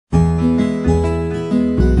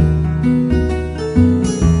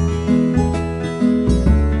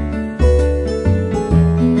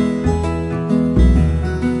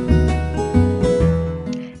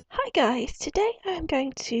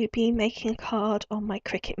to be making a card on my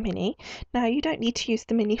Cricut Mini. Now you don't need to use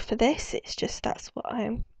the Mini for this, it's just that's what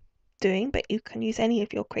I'm doing, but you can use any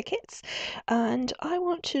of your Cricuts. And I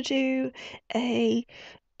want to do a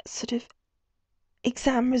sort of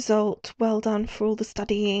exam result, well done for all the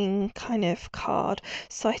studying kind of card.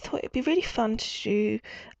 So I thought it'd be really fun to do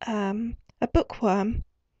a bookworm.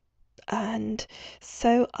 And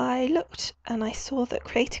so I looked and I saw that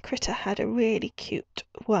Creator Critter had a really cute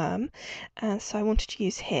worm, and so I wanted to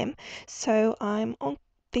use him. So I'm on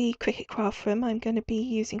the Cricut Craft Room. I'm going to be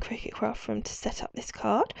using Cricut Craft Room to set up this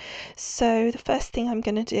card. So the first thing I'm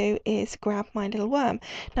going to do is grab my little worm.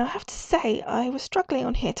 Now I have to say I was struggling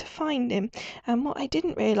on here to find him, and what I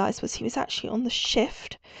didn't realise was he was actually on the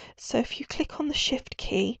shift. So if you click on the shift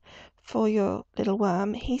key for your little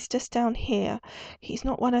worm, he's just down here. He's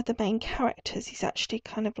not one of the main characters, he's actually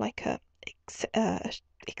kind of like a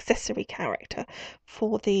accessory character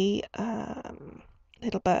for the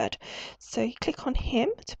little bird. So you click on him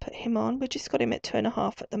to put him on. We've just got him at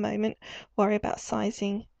 2.5 at the moment. Worry about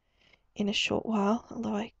sizing in a short while,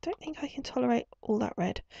 although I don't think I can tolerate all that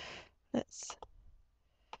red. Let's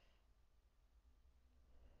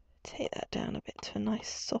take that down a bit to a nice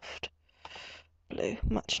soft blue,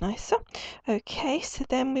 much nicer. Okay, so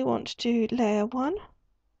then we want to do layer 1,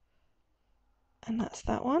 and that's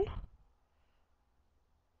that one.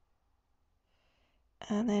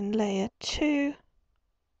 And then layer 2,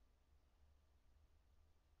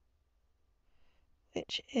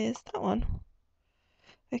 which is that one.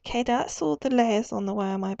 Okay, that's all the layers on the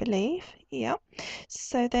worm, I believe. Yep.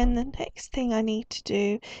 So then the next thing I need to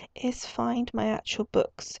do is find my actual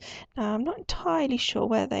books. Now I'm not entirely sure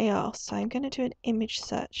where they are, so I'm going to do an image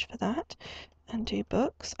search for that and do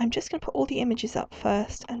books. I'm just going to put all the images up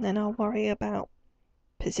first, and then I'll worry about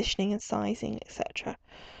positioning and sizing, etc.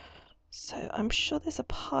 So I'm sure there's a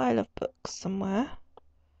pile of books somewhere.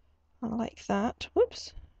 I like that.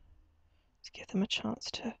 Whoops. Let's give them a chance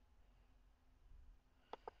to,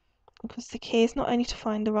 because the key is not only to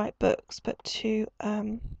find the right books, but to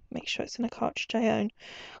make sure it's in a cartridge I own,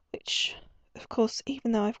 which of course,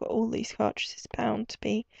 even though I've got all these cartridges, is bound to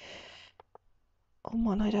be on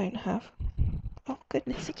one I don't have. Oh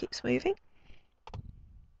goodness, it keeps moving.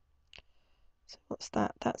 So what's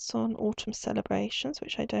that? That's on Autumn Celebrations,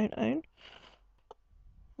 which I don't own.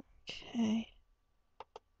 Okay.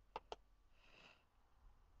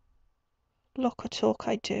 Locker Talk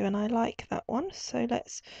I do, and I like that one, so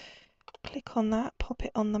let's click on that, pop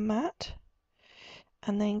it on the mat,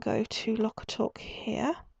 and then go to Locker Talk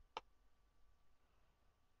here.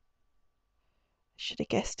 Should have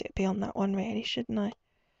guessed it'd be on that one really, shouldn't I?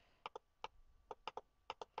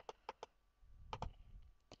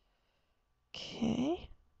 Okay.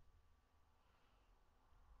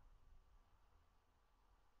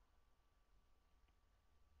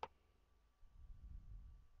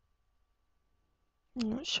 I'm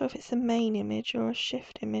not sure if it's a main image or a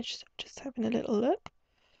shift image, so I'm just having a little look.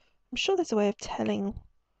 I'm sure there's a way of telling,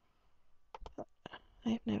 but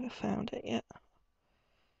I've never found it yet.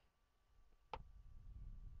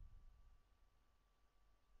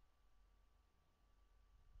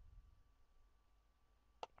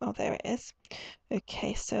 Oh, there it is.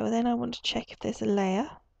 Okay, so then I want to check if there's a layer.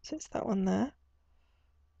 So it's that one there.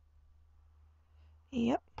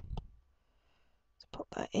 Yep. Let's pop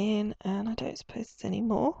that in, and I don't suppose there's any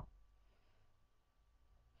more.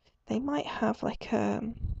 They might have like a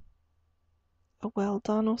well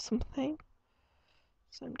done or something.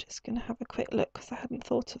 So I'm just going to have a quick look because I hadn't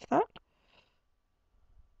thought of that.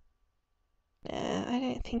 I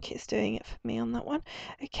don't think it's doing it for me on that one.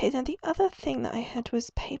 Okay, then the other thing that I had was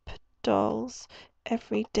paper dolls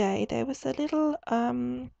every day. There was a little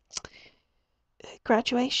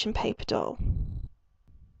graduation paper doll.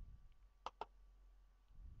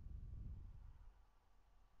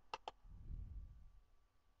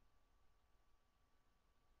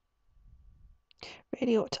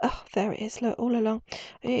 Really ought to, oh, there it is, look, all along.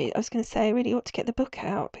 I was going to say, I really ought to get the book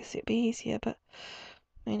out because it'd be easier, but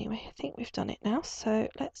anyway, I think we've done it now, so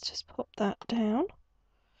let's just pop that down.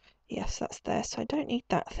 Yes, that's there, so I don't need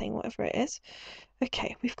that thing, whatever it is.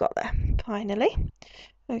 Okay, we've got there, finally.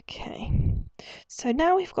 Okay, so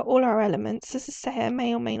now we've got all our elements. As I say, I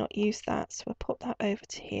may or may not use that, so I'll put that over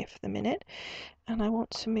to here for the minute. And I want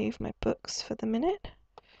to move my books for the minute,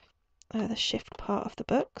 the shift part of the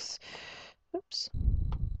books. Oops.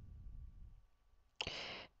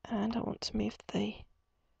 And I want to move the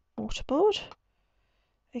mortarboard.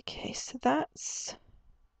 Okay, so that's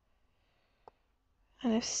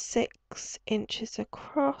kind of 6 inches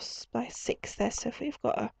across by 6 there. So if we've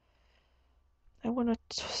got I want a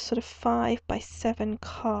sort of 5 by 7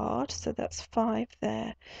 card, so that's 5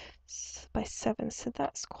 there by 7, so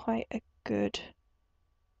that's quite a good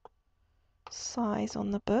size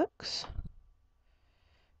on the books.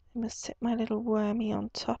 I must sit my little wormy on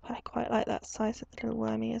top. I quite like that size of the little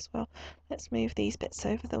wormy as well. Let's move these bits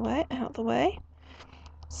out the way.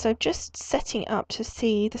 So just setting up to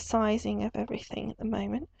see the sizing of everything at the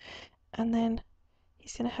moment, and then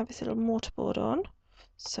he's going to have his little mortarboard on,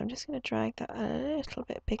 so I'm just going to drag that a little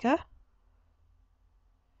bit bigger.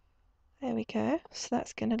 There we go, so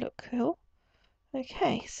that's going to look cool.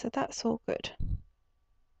 Okay, so that's all good.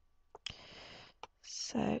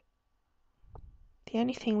 So the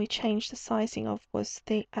only thing we changed the sizing of was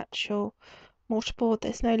the actual mortarboard.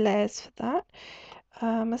 There's no layers for that.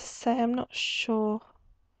 As I say, I'm not sure.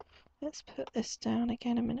 Let's put this down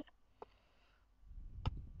again a minute.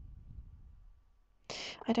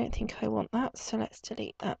 I don't think I want that, so let's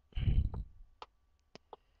delete that.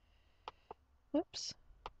 Whoops.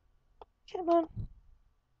 Come on.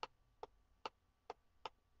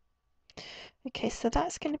 Okay, so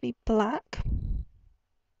that's going to be black.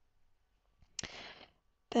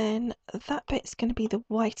 Then that bit's going to be the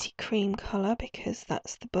whitey cream colour because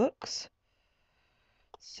that's the books.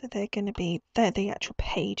 So they're the actual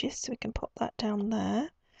pages, so we can pop that down there.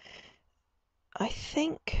 I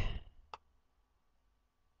think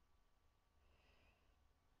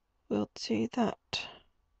we'll do that.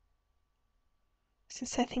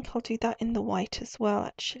 Since I think I'll do that in the white as well,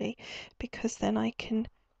 actually, because then I can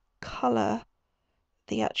colour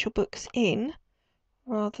the actual books in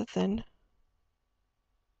rather than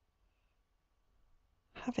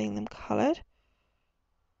having them coloured.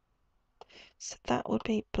 So that would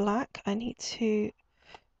be black. I need to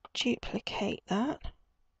duplicate that.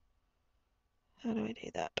 How do I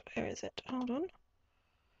do that? Where is it? Hold on.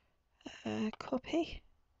 Copy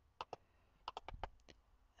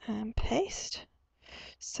and paste,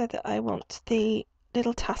 so that I want the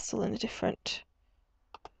little tassel in a different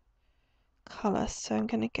colour. So I'm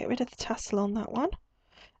going to get rid of the tassel on that one,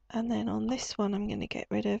 and then on this one I'm going to get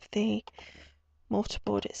rid of the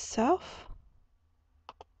mortarboard itself.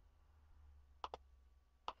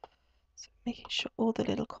 So making sure all the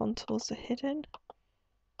little contours are hidden.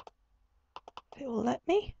 If it will let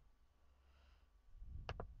me.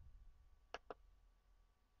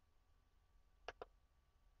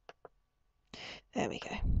 There we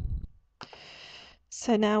go.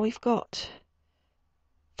 So now we've got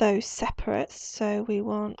those separate, so we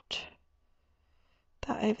want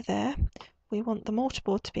that over there. We want the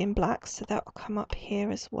mortarboard to be in black, so that will come up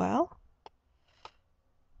here as well.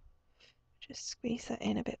 Just squeeze that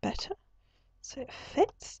in a bit better so it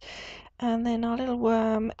fits. And then our little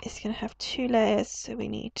worm is going to have 2 layers, so we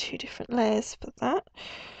need 2 different layers for that.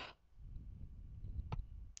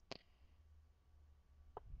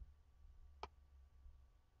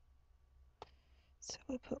 So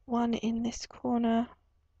we'll put one in this corner,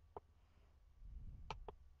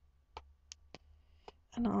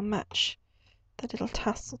 and I'll match the little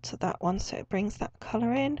tassel to that one so it brings that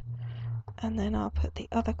colour in, and then I'll put the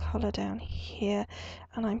other colour down here,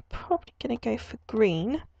 and I'm probably going to go for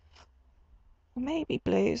green or maybe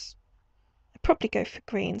blues. I'd probably go for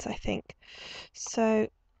greens, I think. So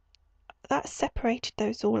that separated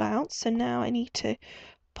those all out, so now I need to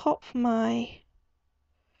pop my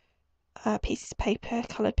pieces of paper,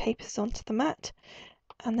 coloured papers onto the mat,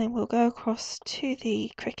 and then we'll go across to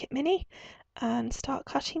the Cricut Mini and start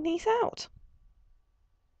cutting these out.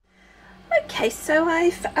 Okay, so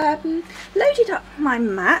I've loaded up my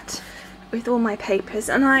mat with all my papers,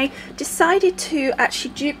 and I decided to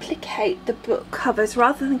actually duplicate the book covers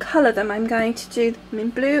rather than colour them. I'm going to do them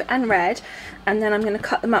in blue and red, and then I'm going to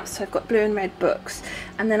cut them up so I've got blue and red books,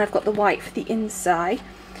 and then I've got the white for the inside.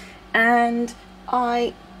 And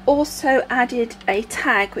I also added a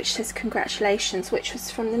tag which says congratulations, which was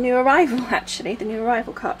from the new arrival, actually, the new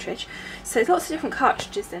arrival cartridge. So there's lots of different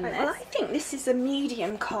cartridges in there. Well, I think this is a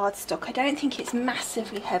medium cardstock. I don't think it's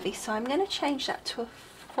massively heavy, so I'm going to change that to a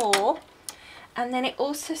 4. And then it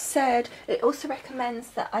also recommends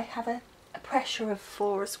that I have a pressure of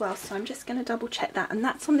 4 as well, so I'm just going to double check that, and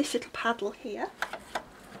that's on this little paddle here.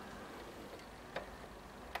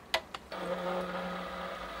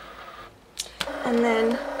 And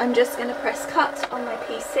then I'm just going to press cut on my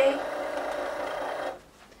PC,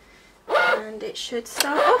 and it should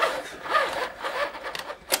start off.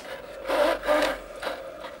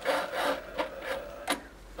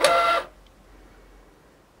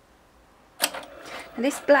 And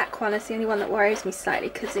this black one is the only one that worries me slightly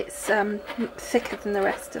because it's thicker than the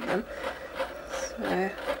rest of them. So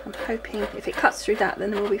I'm hoping if it cuts through that,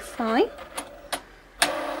 then we'll be fine.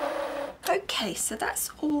 Okay. Okay, so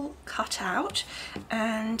that's all cut out,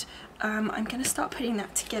 and I'm going to start putting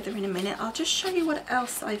that together in a minute. I'll just show you what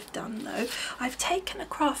else I've done though. I've taken a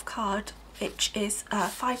craft card which is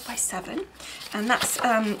 5x7, and that's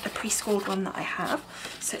a pre-scored one that I have.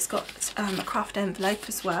 So it's got a craft envelope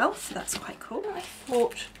as well, so that's quite cool. I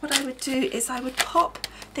thought what I would do is I would pop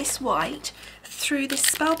this white through this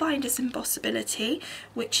Spellbinders embossability,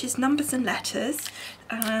 which is numbers and letters,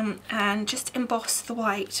 and just emboss the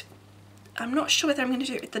white. I'm not sure whether I'm going to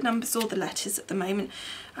do it with the numbers or the letters at the moment,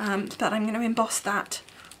 but I'm going to emboss that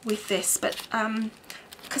with this, but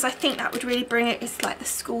because I think that would really bring it. It's like the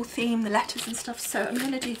school theme, the letters and stuff, so I'm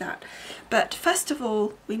going to do that. But first of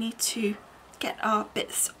all, we need to get our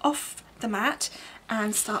bits off the mat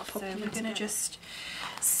and start popping. So we're going to just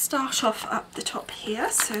start off up the top here.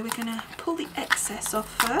 So we're going to pull the excess off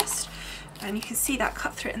first, and you can see that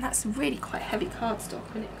cut through, and that's really quite heavy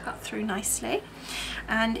cardstock, and it cut through nicely.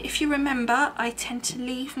 And if you remember, I tend to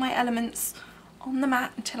leave my elements on the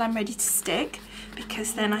mat until I'm ready to stick,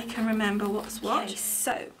 because then I can remember what's what. Okay,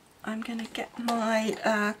 so I'm going to get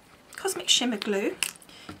my Cosmic Shimmer glue.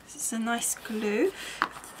 This is a nice glue.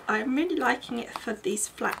 I'm really liking it for these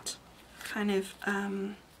flat kind of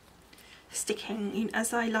sticking,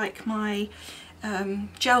 as I like my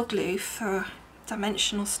gel glue for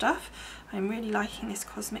dimensional stuff. I'm really liking this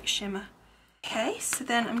Cosmic Shimmer. Okay, so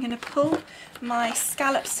then I'm going to pull my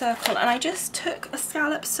scallop circle, and I just took a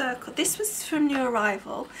scallop circle. This was from New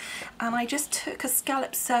Arrival, and I just took a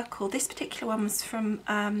scallop circle. This particular one was from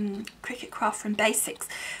Cricut Craft Room Basics,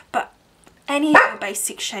 but any of the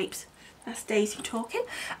basic shapes, that's Daisy talking,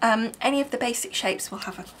 any of the basic shapes will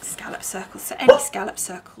have a scallop circle, so any scallop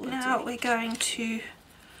circle. Now we're going to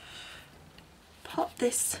pop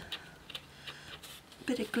this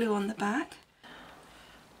bit of glue on the back.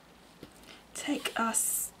 Take our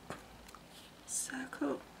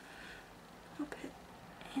circle, pop it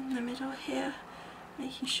in the middle here,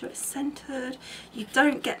 making sure it's centered. You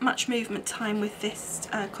don't get much movement time with this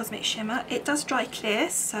Cosmic Shimmer. It does dry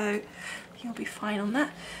clear, so you'll be fine on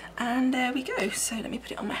that. And there we go. So let me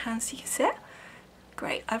put it on my hand so you can see it.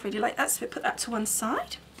 Great, I really like that, so we put that to one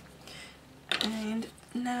side. And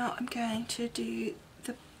now I'm going to do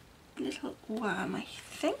the little worm, I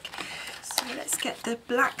think. So let's get the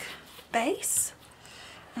black base,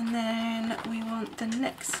 and then we want the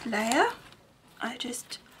next layer. I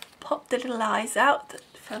just popped the little eyes out that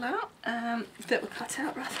fell out, that were cut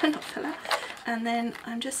out rather, not fell out, and then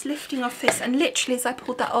I'm just lifting off this, and literally as I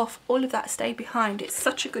pulled that off, all of that stayed behind. It's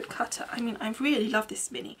such a good cutter. I mean, I really love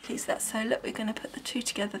this mini. Please, that. So look, we're going to put the two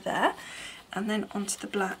together there, and then onto the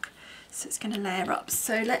black, so it's going to layer up.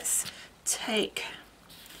 So let's take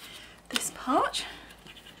this part.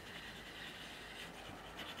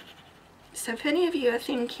 So if any of you are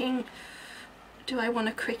thinking, do I want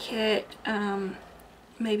a Cricut,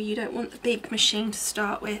 maybe you don't want the big machine to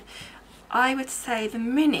start with, I would say the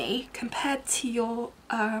Mini, compared to your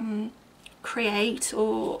Create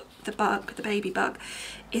or the Bug, the Baby Bug,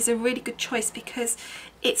 is a really good choice, because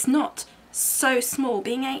it's not so small.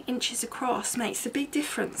 Being 8 inches across makes a big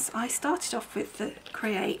difference. I started off with the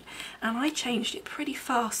Create, and I changed it pretty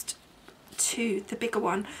fast to the bigger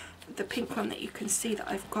one, the pink one that you can see that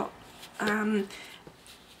I've got.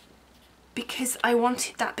 Because I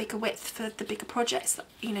wanted that bigger width for the bigger projects,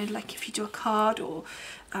 you know, like if you do a card, or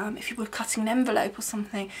if you were cutting an envelope or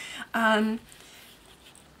something.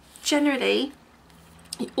 Generally,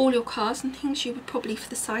 all your cards and things, you would probably, for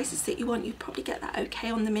the sizes that you want, you'd probably get that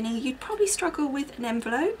okay on the Mini. You'd probably struggle with an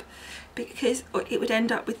envelope, because it would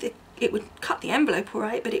end up with it would cut the envelope all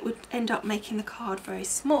right, but it would end up making the card very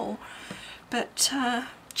small. But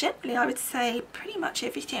generally, I would say pretty much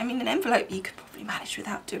everything. I mean, an envelope you could probably manage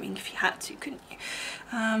without doing if you had to, couldn't you?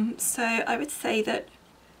 So I would say that,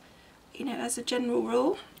 you know, as a general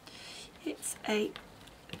rule, it's a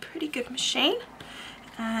pretty good machine,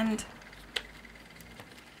 and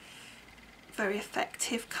very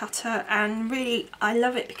effective cutter, and really I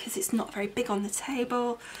love it because it's not very big on the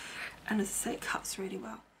table, and as I say, it cuts really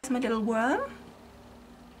well. Here's my little worm.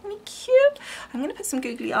 Really cute. I'm going to put some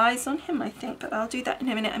googly eyes on him, I think, but I'll do that in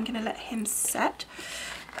a minute. I'm going to let him set,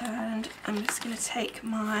 and I'm just going to take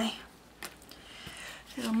my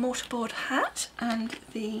little mortarboard hat and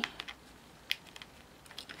the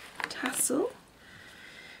tassel.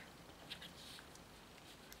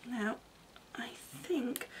 Now I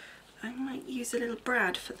think I might use a little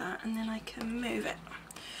brad for that, and then I can move it.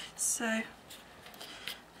 So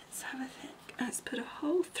let's have a think. Let's put a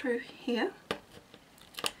hole through here,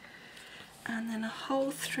 and then a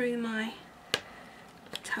hole through my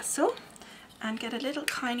tassel, and get a little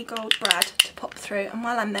tiny gold brad to pop through, and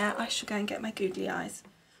while I'm there I shall go and get my googly eyes.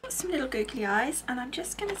 got some little googly eyes, and I'm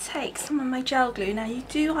just going to take some of my gel glue. Now you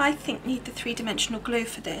do, I think, need the three-dimensional glue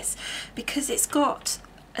for this because it's got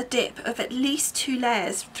a dip of at least 2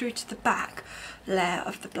 layers through to the back layer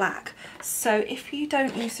of the black. So if you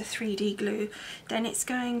don't use the 3D glue, then it's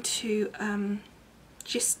going to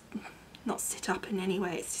just not sit up in any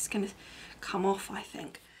way. It's just going to come off, I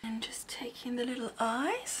think. And just taking the little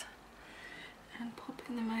eyes and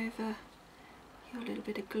popping them over your little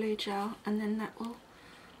bit of glue gel, and then that will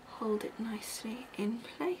hold it nicely in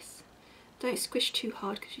place. Don't squish too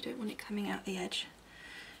hard because you don't want it coming out the edge,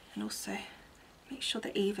 and also make sure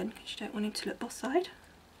they're even because you don't want it to look boss-eyed.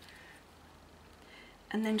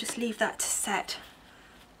 And then just leave that to set.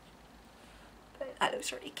 That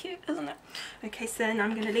looks really cute, doesn't it? Okay, so then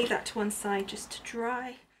I'm going to leave that to one side just to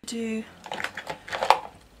dry. Do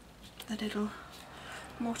the little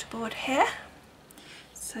mortarboard here.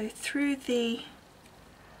 So through the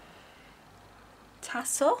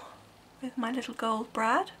tassel with my little gold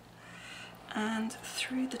brad, and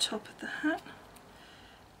through the top of the hat,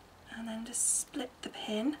 and then just split the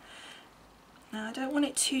pin. Now I don't want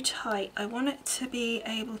it too tight, I want it to be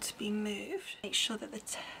able to be moved. Make sure that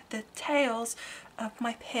the tails of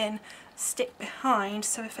my pin stick behind,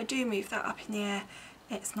 so if I do move that up in the air,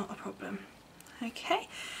 it's not a problem. Okay,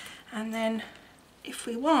 and then if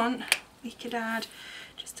we want, we could add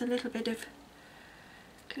just a little bit of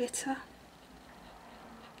glitter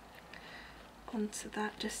onto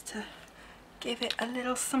that just to give it a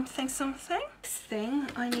little something something. Next thing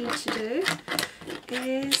I need to do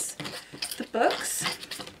is the books.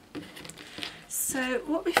 So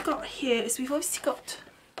what we've got here is we've obviously got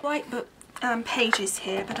white book pages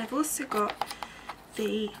here, but I've also got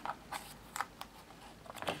the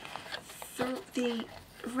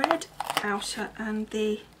red outer and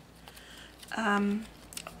the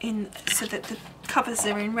so that the covers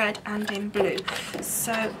are in red and in blue.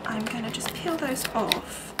 So I'm going to just peel those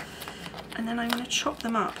off, and then I'm going to chop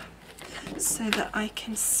them up so that I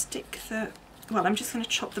can stick the, well, I'm just going to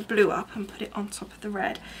chop the blue up and put it on top of the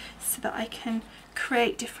red so that I can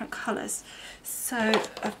create different colours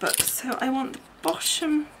of books. So I want the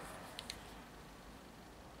bottom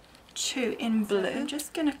 2 in blue. I'm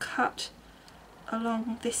just going to cut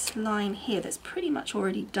along this line here that's pretty much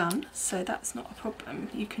already done, so that's not a problem.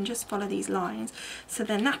 You can just follow these lines. So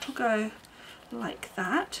then that'll go like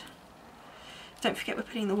that. Don't forget we're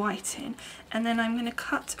putting the white in, and then I'm going to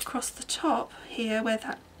cut across the top here where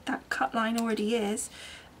that cut line already is,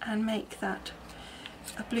 and make that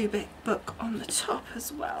a blue bit book on the top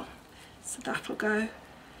as well. So that'll go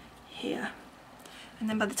here, and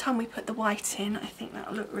then by the time we put the white in, I think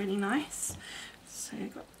that'll look really nice. So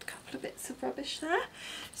you've got a couple of bits of rubbish there.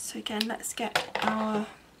 So again, let's get our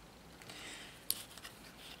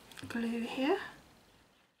glue here.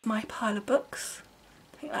 My pile of books.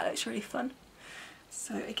 I think that looks really fun.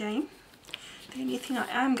 So again, the only thing I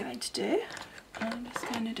am going to do, I'm just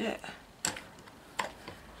going to do it.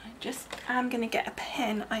 I'm going to get a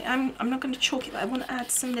pen. I'm not going to chalk it, but I want to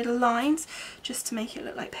add some little lines just to make it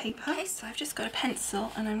look like paper. Okay, so I've just got a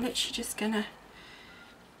pencil, and I'm literally just going to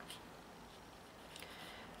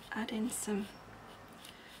add in some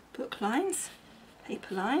book lines,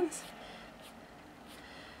 paper lines.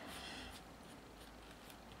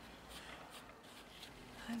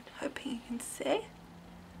 I'm hoping you can see.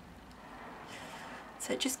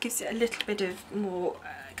 So it just gives it a little bit of more,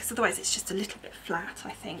 because otherwise it's just a little bit flat,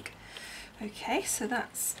 I think. Okay, so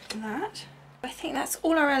that's that. I think that's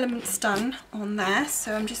all our elements done on there,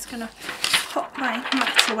 so I'm just going to pop my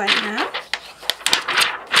mat away now.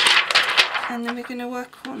 And then we're going to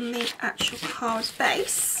work on the actual card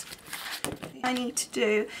base. What I need to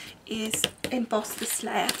do is emboss this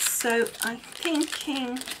layer. So I'm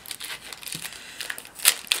thinking,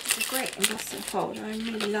 it's a great embossing folder, I'm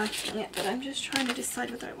really liking it, but I'm just trying to decide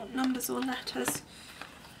whether I want numbers or letters.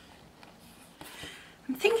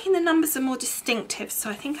 I'm thinking the numbers are more distinctive, so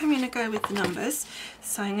I think I'm going to go with the numbers.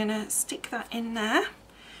 So I'm going to stick that in there.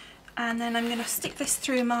 And then I'm going to stick this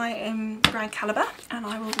through my round calibre, and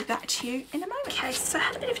I will be back to you in a moment. Okay, so I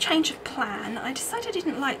had a bit of a change of plan. I decided I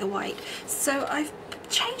didn't like the white, so I've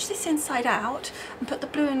changed this inside out and put the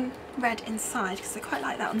blue and red inside because I quite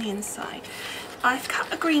like that on the inside. I've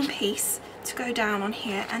cut a green piece to go down on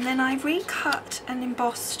here, and then I recut and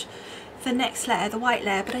embossed the next layer, the white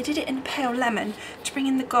layer, but I did it in pale lemon to bring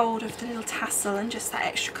in the gold of the little tassel and just that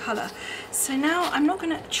extra colour. So now I'm not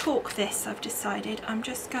going to chalk this, I've decided. I'm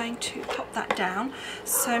just going to pop that down.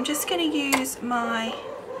 So I'm just going to use my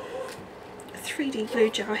 3D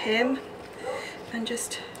glue gel here and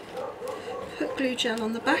just put glue gel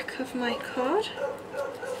on the back of my card.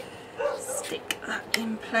 stick that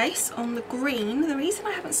in place on the green. The reason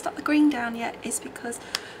I haven't stuck the green down yet is because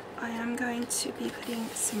I am going to be putting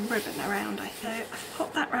some ribbon around. I've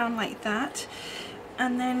popped that round like that,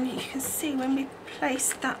 and then you can see when we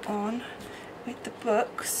place that on with the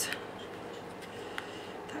books,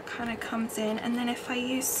 that kind of comes in. And then if I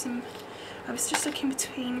use some, I was just looking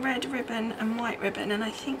between red ribbon and white ribbon, and I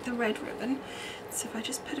think the red ribbon, so if I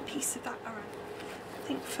just put a piece of that around, I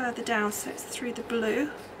think further down so it's through the blue,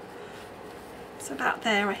 it's about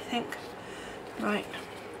there I think. Right,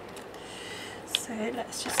 so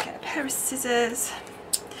let's just get a pair of scissors.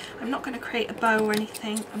 I'm not going to create a bow or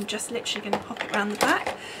anything, I'm just literally going to pop it around the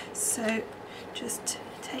back. So just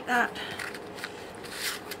take that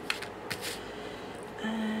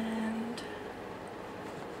and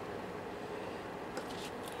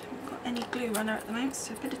I haven't got any glue runner at the moment,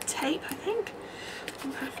 so a bit of tape I think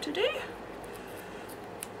we'll have to do.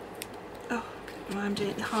 Oh, well, I'm doing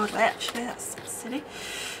it the hard way actually, that's silly.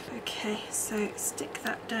 Okay, so stick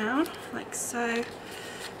that down like so,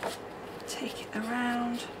 take it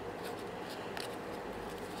around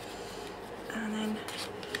and then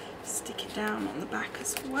stick it down on the back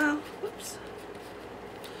as well. Whoops.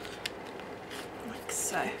 Like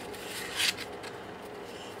so.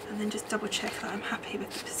 And then just double check that I'm happy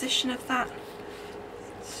with the position of that.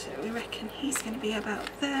 So we reckon he's going to be about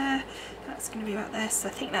there, that's going to be about there, so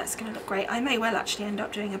I think that's going to look great. I may well actually end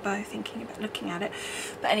up doing a bow thinking about looking at it,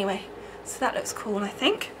 but anyway, so that looks cool I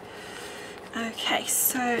think. Okay,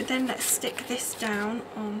 so then let's stick this down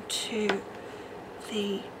onto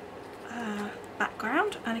the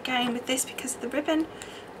background, and again with this, because of the ribbon,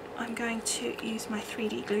 I'm going to use my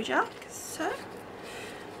 3D glue gel, so.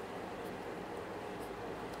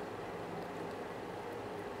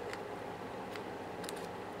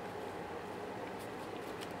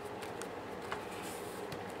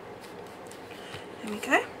 There we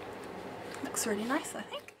go, looks really nice I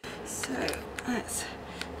think. So let's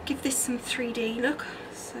give this some 3D look,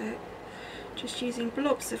 so just using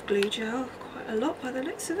blobs of glue gel, quite a lot by the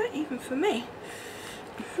looks of it, even for me.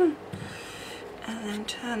 And then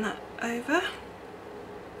turn that over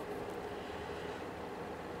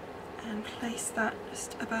and place that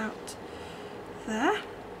just about there,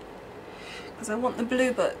 because I want the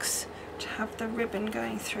blue books to have the ribbon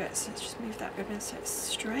going through it, so let's just move that ribbon so it's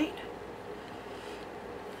straight.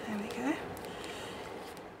 There we go.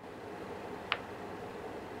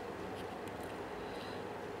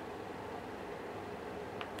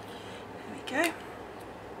 There we go.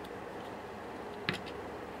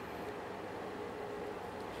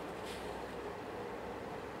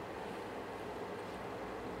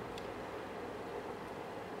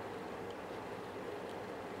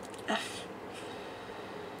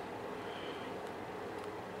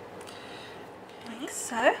 Like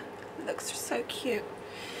so. It looks so cute.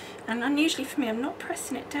 And unusually for me, I'm not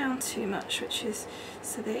pressing it down too much, which is,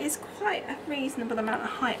 so there is quite a reasonable amount of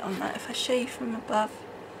height on that if I show you from above.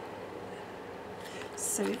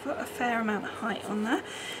 So we've got a fair amount of height on there.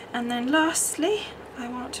 And then lastly, I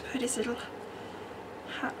want to put his little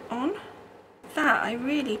hat on. That I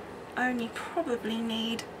really only probably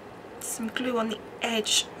need some glue on the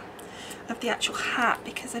edge of the actual hat,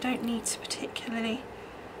 because I don't need to particularly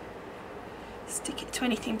stick it to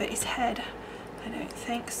anything but his head, I don't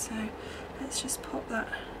think. So let's just pop that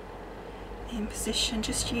in position,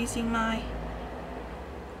 just using my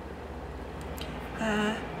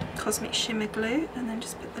Cosmic Shimmer glue, and then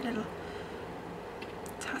just put the little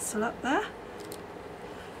tassel up there,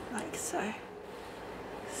 like so.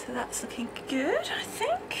 So that's looking good, I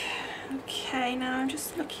think. Okay, now I'm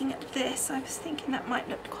just looking at this. I was thinking that might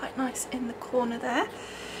look quite nice in the corner there,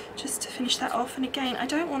 just to finish that off. And again, I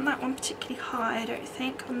don't want that one particularly high, I don't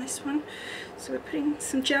think, on this one. So we're putting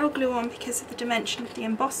some gel glue on because of the dimension of the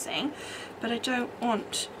embossing, but I don't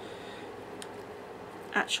want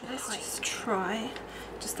actual height. Let's just try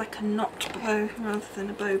just like a knocked bow rather than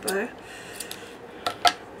a bow.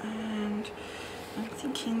 And I'm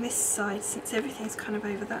thinking this side, since everything's kind of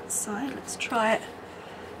over that side, let's try it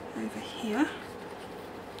over here.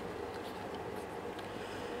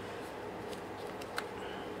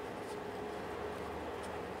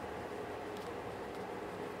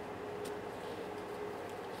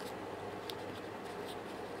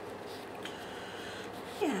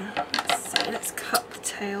 Yeah, let's cut the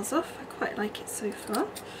tails off. I quite like it so far.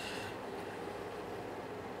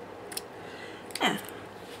 Yeah,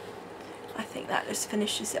 I think that just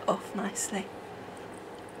finishes it off nicely.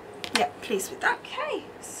 Yeah, pleased with that. Okay,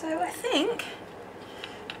 so I think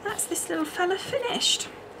that's this little fella finished.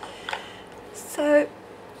 So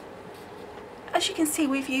as you can see,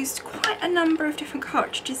 we've used quite a number of different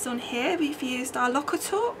cartridges on here. We've used our Locker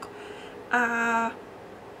Talk,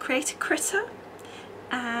 Create a Critter,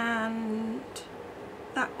 and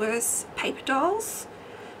that was Paper Dolls,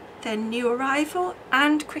 then New Arrival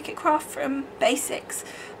and Cricut Craft Room Basics.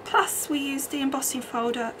 Plus we used the embossing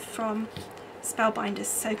folder from Spellbinders,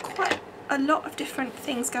 so quite a lot of different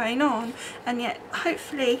things going on, and yet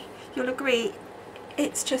hopefully you'll agree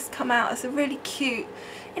it's just come out as a really cute,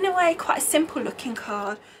 in a way quite a simple looking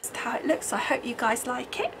card. That's how it looks. I hope you guys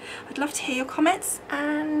like it. I'd love to hear your comments,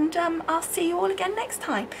 and I'll see you all again next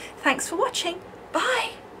time. Thanks for watching.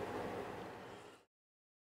 Bye.